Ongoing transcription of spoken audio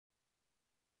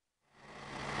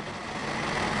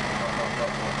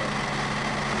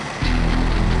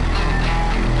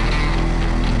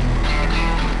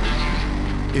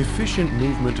Efficient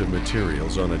movement of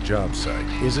materials on a job site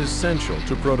is essential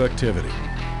to productivity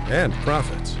and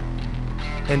profits.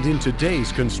 And in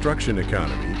today's construction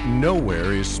economy,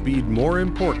 nowhere is speed more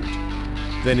important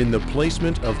than in the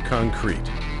placement of concrete.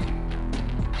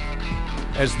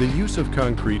 As the use of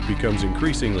concrete becomes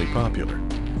increasingly popular,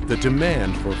 the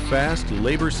demand for fast,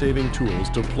 labor-saving tools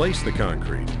to place the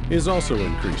concrete is also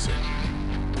increasing.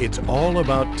 It's all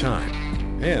about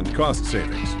time and cost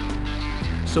savings.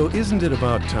 So isn't it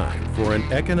about time for an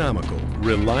economical,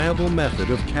 reliable method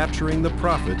of capturing the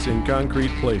profits in concrete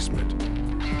placement?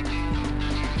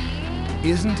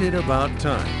 Isn't it about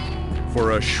time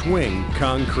for a Schwing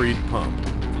concrete pump?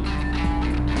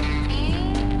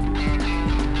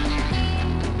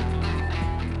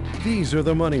 These are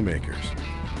the money makers,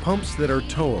 pumps that are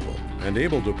towable and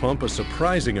able to pump a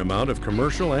surprising amount of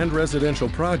commercial and residential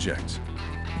projects.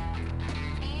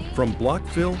 From block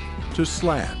fill to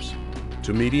slabs,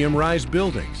 to medium-rise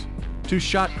buildings, to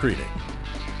shotcreting,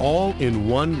 all in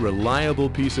one reliable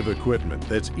piece of equipment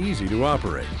that's easy to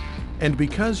operate. And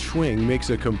because Schwing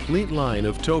makes a complete line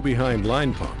of tow-behind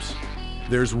line pumps,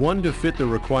 there's one to fit the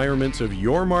requirements of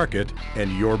your market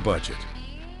and your budget.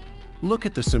 Look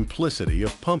at the simplicity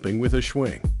of pumping with a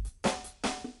Schwing.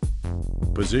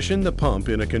 Position the pump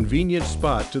in a convenient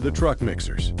spot to the truck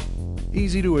mixers.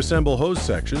 Easy to assemble hose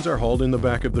sections are hauled in the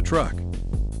back of the truck.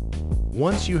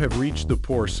 Once you have reached the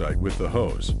pour site with the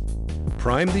hose,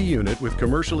 prime the unit with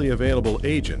commercially available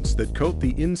agents that coat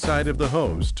the inside of the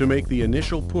hose to make the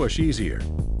initial push easier.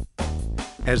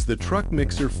 As the truck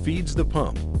mixer feeds the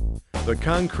pump, the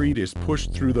concrete is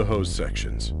pushed through the hose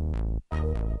sections.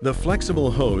 The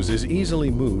flexible hose is easily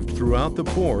moved throughout the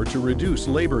pour to reduce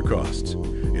labor costs,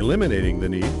 eliminating the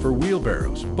need for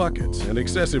wheelbarrows, buckets, and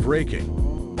excessive raking.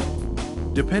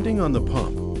 Depending on the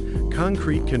pump,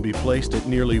 concrete can be placed at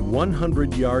nearly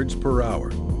 100 yards per hour,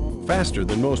 faster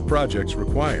than most projects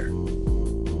require.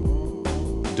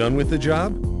 Done with the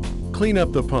job? Clean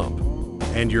up the pump,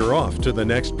 and you're off to the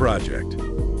next project.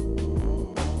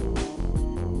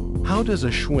 How does a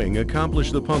Schwing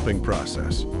accomplish the pumping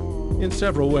process? In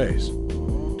several ways.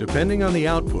 Depending on the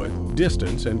output,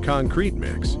 distance, and concrete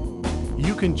mix,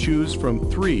 you can choose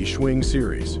from 3 Schwing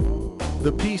series.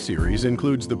 The P series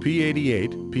includes the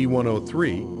P88,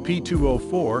 P103,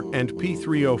 P204, and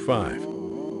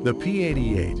P305. The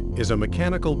P88 is a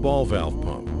mechanical ball valve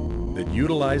pump that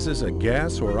utilizes a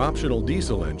gas or optional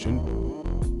diesel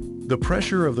engine. The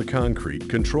pressure of the concrete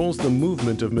controls the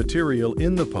movement of material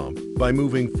in the pump by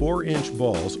moving 4-inch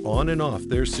balls on and off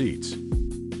their seats.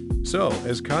 So,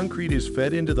 as concrete is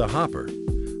fed into the hopper,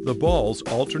 the balls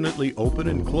alternately open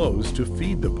and close to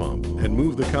feed the pump and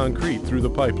move the concrete through the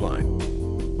pipeline.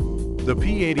 The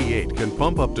P88 can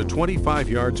pump up to 25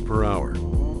 yards per hour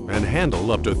and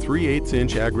handle up to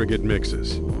 3/8-inch aggregate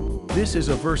mixes. This is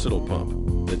a versatile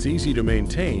pump that's easy to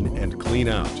maintain and clean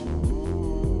out.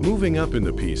 Moving up in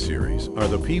the P series are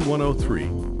the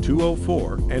P103,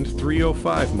 204, and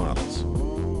 305 models.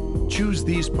 Choose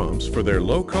these pumps for their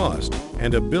low cost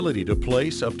and ability to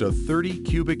place up to 30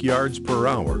 cubic yards per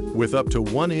hour with up to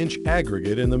 1-inch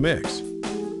aggregate in the mix.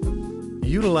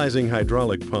 Utilizing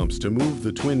hydraulic pumps to move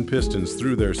the twin pistons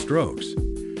through their strokes,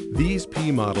 these P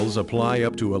models apply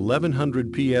up to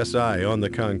 1100 psi on the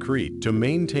concrete to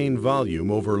maintain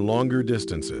volume over longer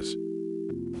distances.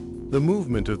 The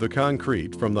movement of the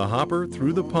concrete from the hopper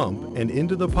through the pump and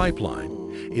into the pipeline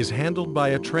is handled by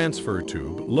a transfer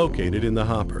tube located in the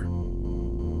hopper.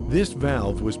 This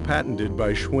valve was patented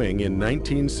by Schwing in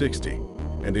 1960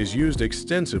 and is used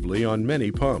extensively on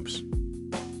many pumps.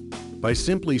 By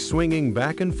simply swinging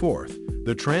back and forth,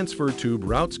 the transfer tube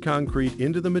routes concrete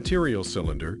into the material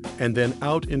cylinder and then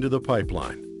out into the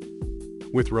pipeline.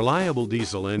 With reliable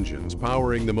diesel engines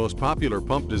powering the most popular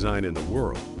pump design in the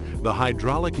world, the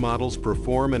hydraulic models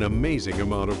perform an amazing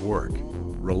amount of work,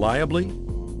 reliably,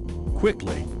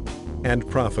 quickly, and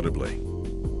profitably.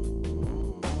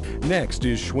 Next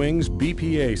is Schwing's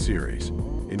BPA series,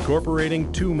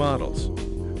 incorporating 2 models,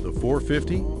 the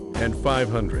 450 and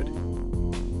 500.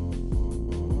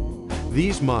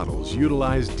 These models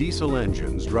utilize diesel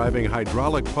engines driving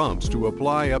hydraulic pumps to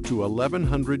apply up to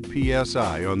 1100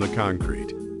 psi on the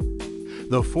concrete.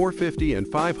 The 450 and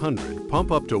 500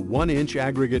 pump up to 1-inch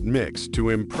aggregate mix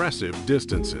to impressive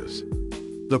distances.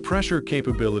 The pressure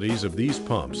capabilities of these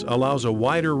pumps allows a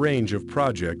wider range of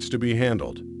projects to be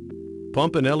handled.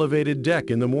 Pump an elevated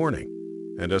deck in the morning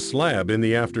and a slab in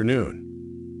the afternoon.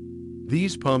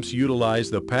 These pumps utilize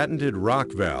the patented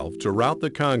rock valve to route the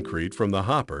concrete from the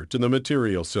hopper to the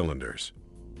material cylinders.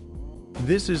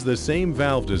 This is the same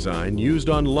valve design used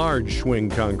on large Schwing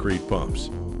concrete pumps.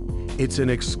 It's an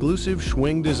exclusive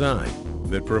Schwing design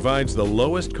that provides the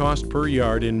lowest cost per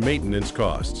yard in maintenance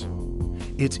costs.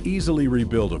 It's easily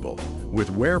rebuildable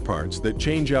with wear parts that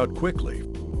change out quickly.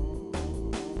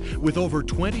 With over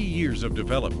 20 years of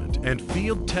development and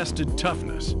field-tested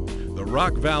toughness, the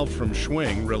rock valve from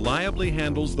Schwing reliably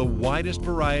handles the widest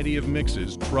variety of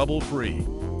mixes trouble-free.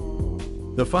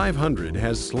 The 500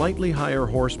 has slightly higher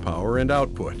horsepower and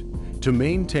output to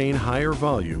maintain higher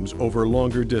volumes over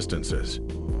longer distances.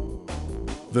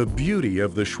 The beauty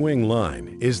of the Schwing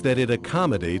line is that it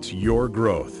accommodates your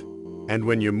growth. And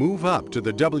when you move up to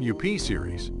the WP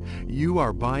series, you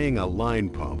are buying a line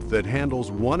pump that handles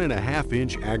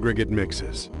 1.5-inch aggregate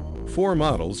mixes. 4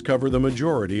 models cover the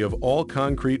majority of all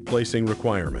concrete placing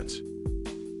requirements.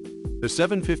 The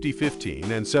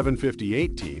 750-15 and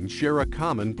 750-18 share a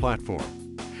common platform.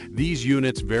 These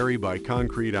units vary by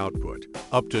concrete output,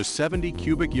 up to 70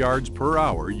 cubic yards per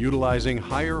hour utilizing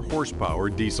higher horsepower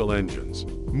diesel engines.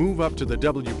 Move up to the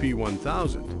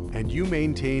WP1000 and you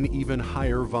maintain even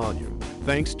higher volume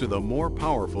thanks to the more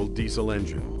powerful diesel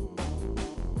engine.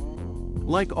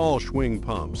 Like all Schwing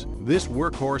pumps, this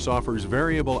workhorse offers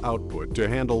variable output to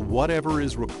handle whatever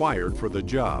is required for the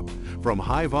job, from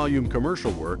high-volume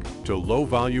commercial work to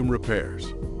low-volume repairs.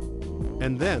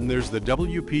 And then there's the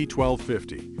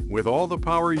WP1250, with all the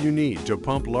power you need to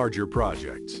pump larger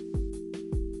projects.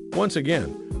 Once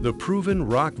again, the proven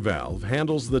rock valve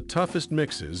handles the toughest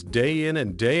mixes day in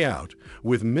and day out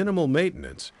with minimal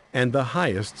maintenance and the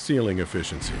highest sealing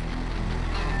efficiency.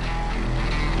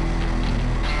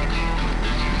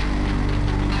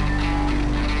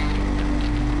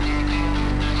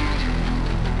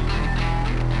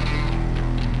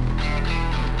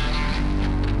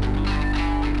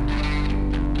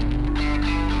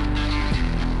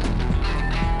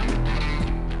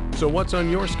 So what's on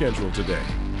your schedule today?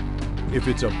 If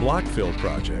it's a block fill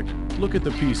project, look at the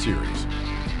P-Series.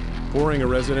 Pouring a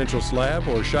residential slab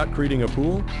or shotcreting a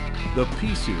pool? The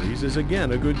P-Series is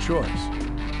again a good choice.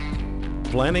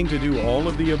 Planning to do all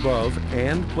of the above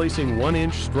and placing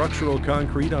 1-inch structural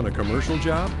concrete on a commercial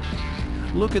job?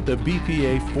 Look at the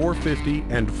BPA 450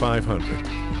 and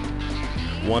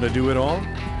 500. Want to do it all?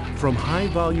 From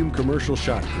high-volume commercial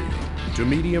shotcreting to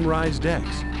medium-rise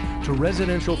decks to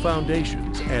residential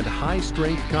foundations and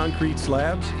high-strength concrete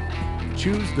slabs?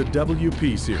 Choose the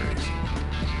WP series.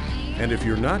 And if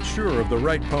you're not sure of the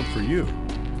right pump for you,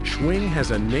 Schwing has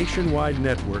a nationwide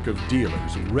network of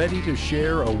dealers ready to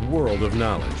share a world of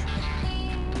knowledge.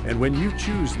 And when you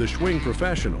choose the Schwing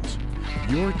professionals,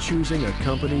 you're choosing a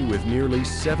company with nearly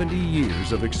 70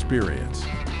 years of experience.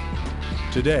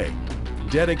 Today,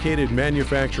 dedicated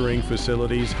manufacturing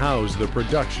facilities house the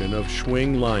production of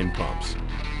Schwing line pumps.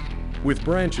 With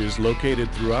branches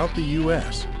located throughout the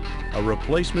U.S., a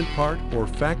replacement part or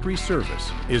factory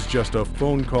service is just a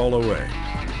phone call away.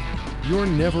 You're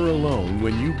never alone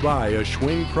when you buy a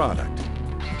Schwing product,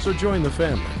 so join the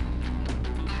family.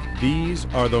 These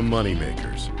are the money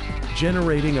makers,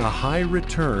 generating a high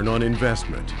return on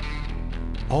investment.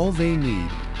 All they need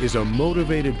is a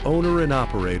motivated owner and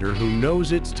operator who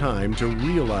knows it's time to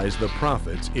realize the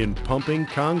profits in pumping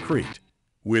concrete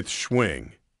with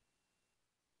Schwing.